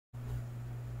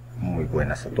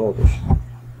buenas a todos,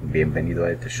 bienvenido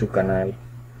a este su canal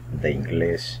de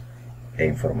inglés e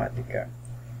informática.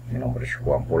 Mi nombre es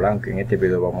Juan Polanco y en este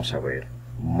video vamos a ver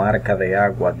marca de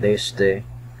agua desde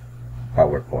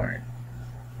PowerPoint.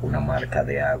 Una marca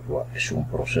de agua es un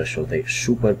proceso de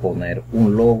superponer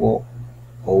un logo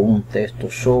o un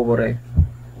texto sobre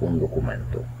un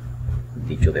documento.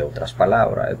 Dicho de otras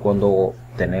palabras, es cuando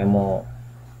tenemos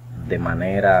de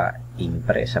manera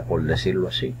impresa, por decirlo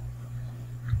así,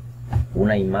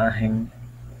 una imagen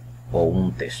o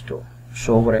un texto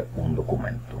sobre un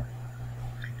documento.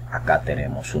 Acá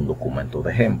tenemos un documento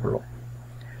de ejemplo.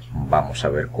 Vamos a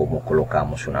ver cómo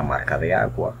colocamos una marca de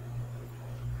agua.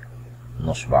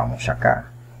 Nos vamos acá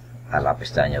a la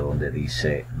pestaña donde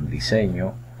dice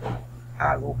diseño,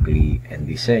 hago clic en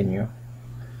diseño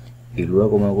y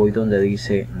luego me voy donde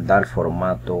dice dar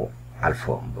formato al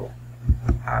fondo.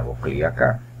 Hago clic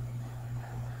acá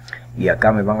y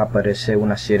acá me van a aparecer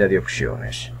una serie de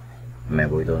opciones. Me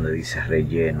voy donde dice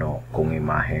relleno con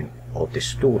imagen o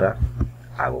textura,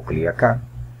 hago clic acá,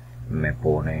 me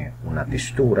pone una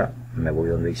textura, me voy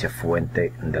donde dice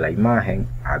fuente de la imagen,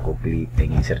 hago clic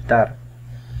en insertar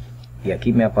y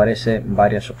aquí me aparecen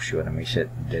varias opciones. Me dice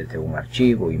desde un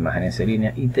archivo, imágenes en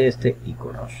línea y desde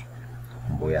iconos.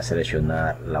 Voy a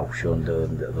seleccionar la opción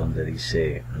donde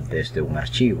dice desde un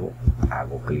archivo,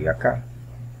 hago clic acá,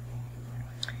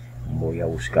 voy a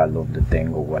buscar donde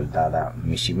tengo guardadas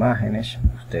mis imágenes.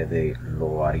 Ustedes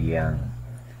lo harían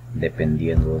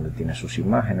dependiendo de donde tienen sus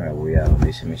imágenes. Me voy a donde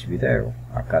dice mis videos,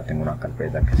 acá tengo una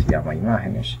carpeta que se llama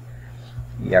imágenes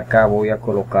y acá voy a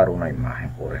colocar una imagen.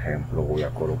 Por ejemplo, voy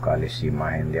a colocar esa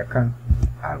imagen de acá,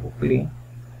 hago clic,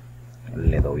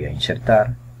 le doy a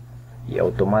insertar y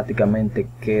automáticamente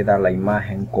queda la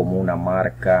imagen como una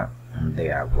marca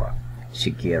de agua.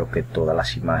 Si quiero que todas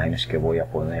las imágenes que voy a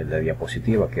poner de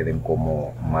diapositiva queden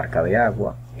como marca de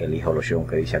agua, elijo la opción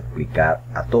que dice aplicar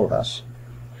a todas,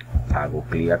 hago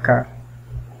clic acá,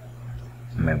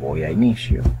 me voy a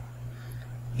inicio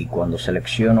y cuando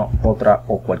selecciono otra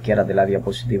o cualquiera de las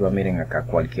diapositivas, miren acá,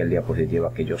 cualquier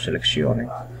diapositiva que yo seleccione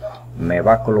me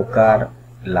va a colocar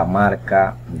la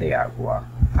marca de agua.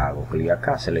 Hago clic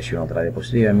acá, selecciono otra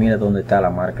diapositiva y mira dónde está la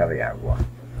marca de agua.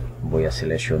 Voy a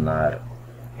seleccionar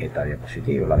esta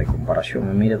diapositiva, la de comparación,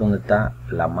 y mire dónde está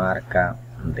la marca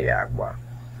de agua.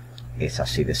 Es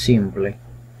así de simple.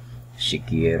 Si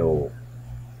quiero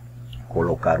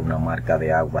colocar una marca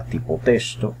de agua tipo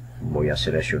texto, voy a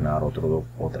seleccionar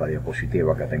otra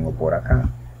diapositiva que tengo por acá.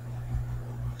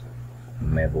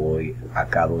 Me voy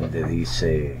acá donde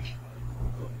dice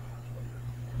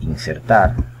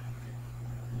insertar,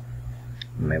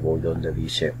 me voy donde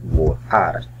dice Word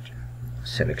Art,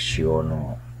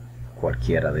 selecciono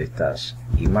cualquiera de estas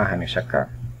imágenes acá.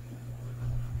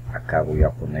 Acá voy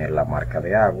a poner la marca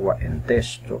de agua en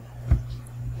texto.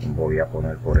 Voy a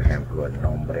poner por ejemplo el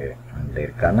nombre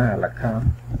del canal acá,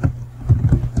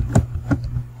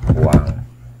 Juan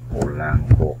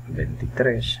Polanco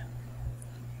 23.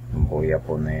 Voy a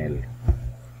poner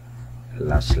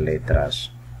las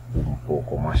letras un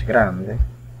poco más grandes.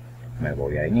 Me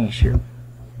voy a inicio,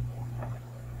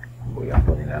 voy a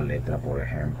poner la letra por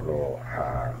ejemplo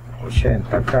a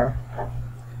 80 acá.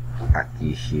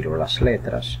 Aquí giro las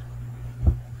letras,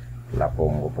 la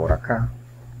pongo por acá,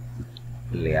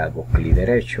 le hago clic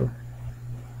derecho,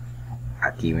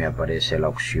 aquí me aparece la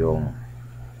opción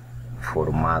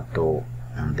formato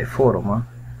de forma,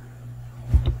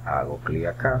 hago clic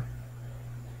acá,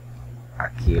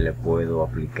 aquí le puedo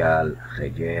aplicar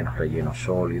relleno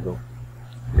sólido,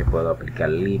 le puedo aplicar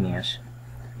líneas,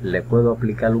 le puedo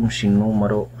aplicar un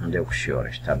sinnúmero de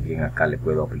opciones. También acá le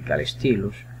puedo aplicar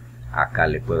estilos, acá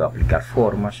le puedo aplicar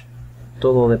formas.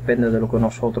 Todo depende de lo que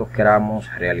nosotros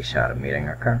queramos realizar. Miren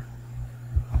acá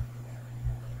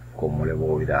como le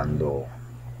voy dando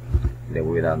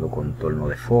contorno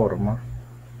de forma.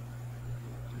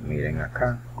 Miren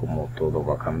acá como todo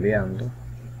va cambiando.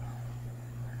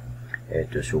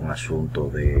 Esto es un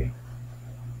asunto de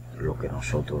lo que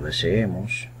nosotros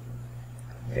deseemos.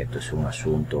 Esto es un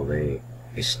asunto de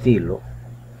estilo.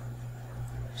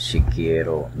 Si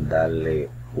quiero darle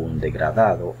un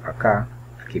degradado acá,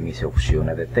 aquí mis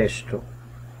opciones de texto,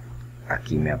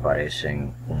 aquí me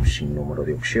aparecen un sinnúmero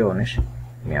de opciones,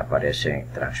 me aparece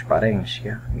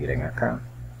transparencia. Miren acá,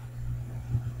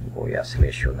 voy a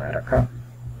seleccionar acá,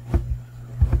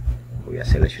 voy a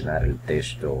seleccionar el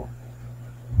texto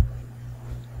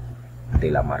de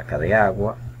la marca de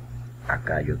agua.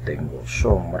 Acá yo tengo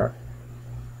sombra,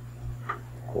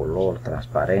 color,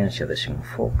 transparencia,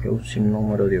 desenfoque, un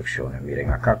sinnúmero de opciones.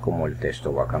 Miren acá como el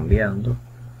texto va cambiando.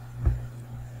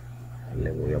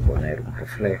 Le voy a poner un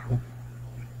reflejo,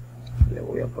 le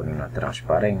voy voy a poner una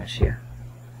transparencia,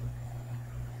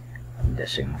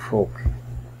 desenfoque.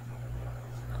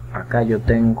 Acá yo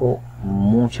tengo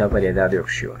mucha variedad de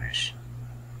opciones: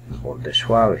 borde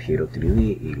suave, giro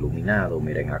 3D, iluminado.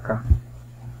 Miren acá.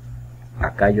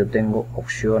 Acá yo tengo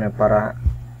opciones para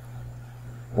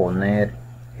poner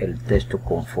el texto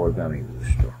conforme a mi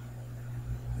gusto.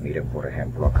 Miren, por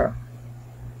ejemplo, acá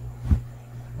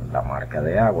la marca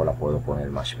de agua la puedo poner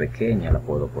más pequeña, la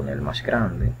puedo poner más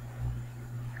grande,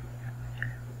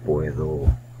 puedo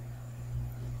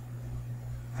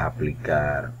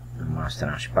aplicar más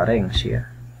transparencia,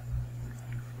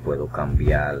 puedo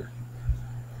cambiar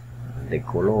de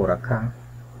color acá,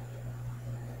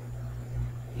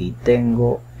 y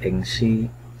tengo en sí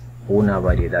una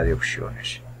variedad de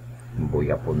opciones.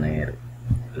 Voy a poner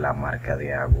la marca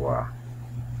de agua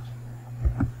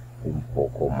un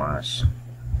poco más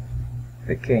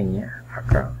pequeña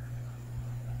acá,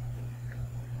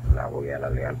 la voy a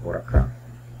alargar por acá,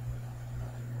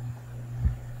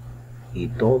 y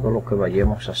todo lo que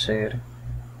vayamos a hacer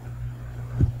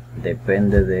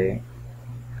depende de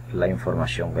la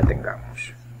información que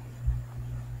tengamos.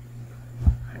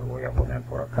 Lo voy a poner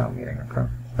por acá, miren acá.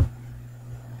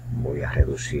 Voy a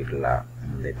reducirla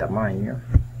de tamaño,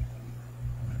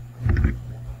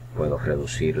 puedo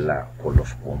reducirla por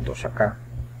los puntos acá,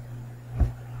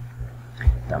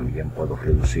 también puedo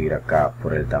reducir acá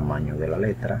por el tamaño de la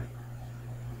letra,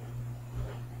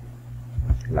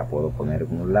 la puedo poner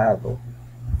en un lado,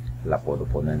 la puedo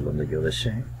poner donde yo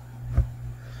desee,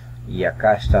 y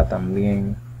acá está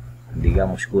también,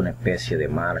 digamos que una especie de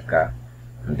marca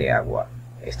de agua.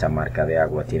 Esta marca de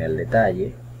agua tiene el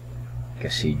detalle que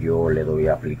si yo le doy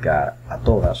a aplicar a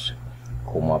todas,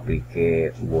 como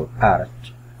apliqué Word Art,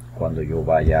 cuando yo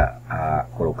vaya a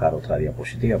colocar otra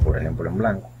diapositiva, por ejemplo en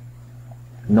blanco,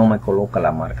 no me coloca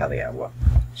la marca de agua.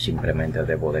 Simplemente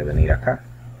debo de venir acá,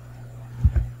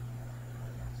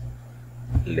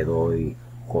 le doy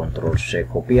control C,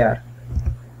 copiar,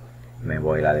 me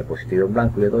voy a la diapositiva en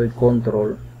blanco y le doy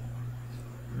control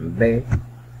V,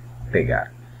 pegar,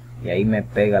 y ahí me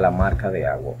pega la marca de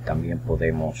agua. También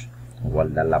podemos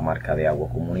guardar la marca de agua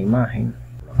como una imagen.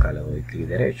 Acá le doy clic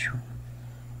derecho,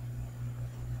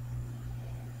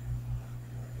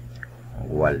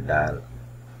 guardar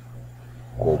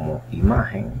como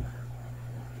imagen.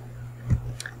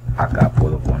 Acá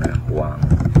puedo poner Juan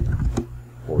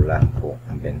Polanco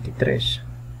 23.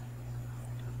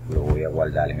 Lo voy a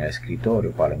guardar en el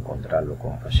escritorio para encontrarlo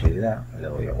con facilidad. Le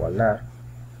doy a guardar,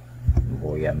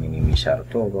 voy a minimizar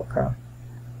todo acá,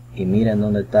 y miren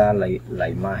dónde está la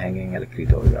imagen en el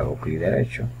escritorio. Hago clic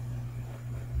derecho,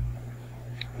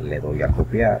 le doy a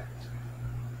copiar,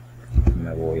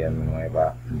 me voy a mi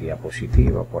nueva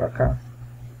diapositiva por acá,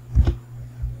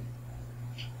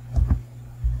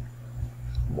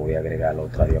 voy a agregar la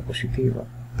otra diapositiva,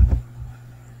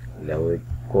 le doy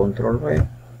control V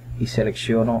y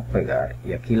selecciono pegar,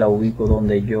 y aquí la ubico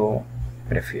donde yo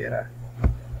prefiera.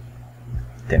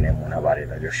 Tenemos una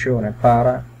variedad de opciones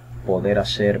para poder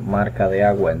hacer marca de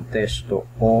agua en texto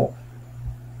o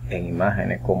en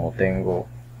imágenes, como tengo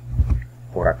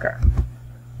por acá.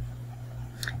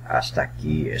 Hasta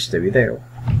aquí este video.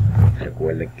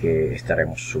 Recuerden que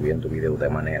estaremos subiendo videos de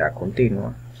manera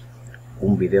continua,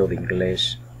 un video de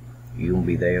inglés y un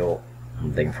video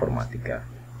de informática.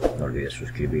 No olviden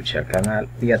suscribirse al canal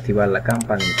y activar la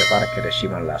campanita para que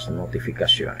reciban las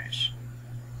notificaciones.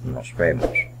 Nos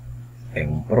vemos en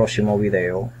un próximo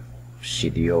video, si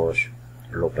Dios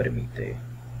lo permite.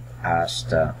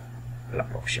 Hasta la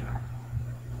próxima.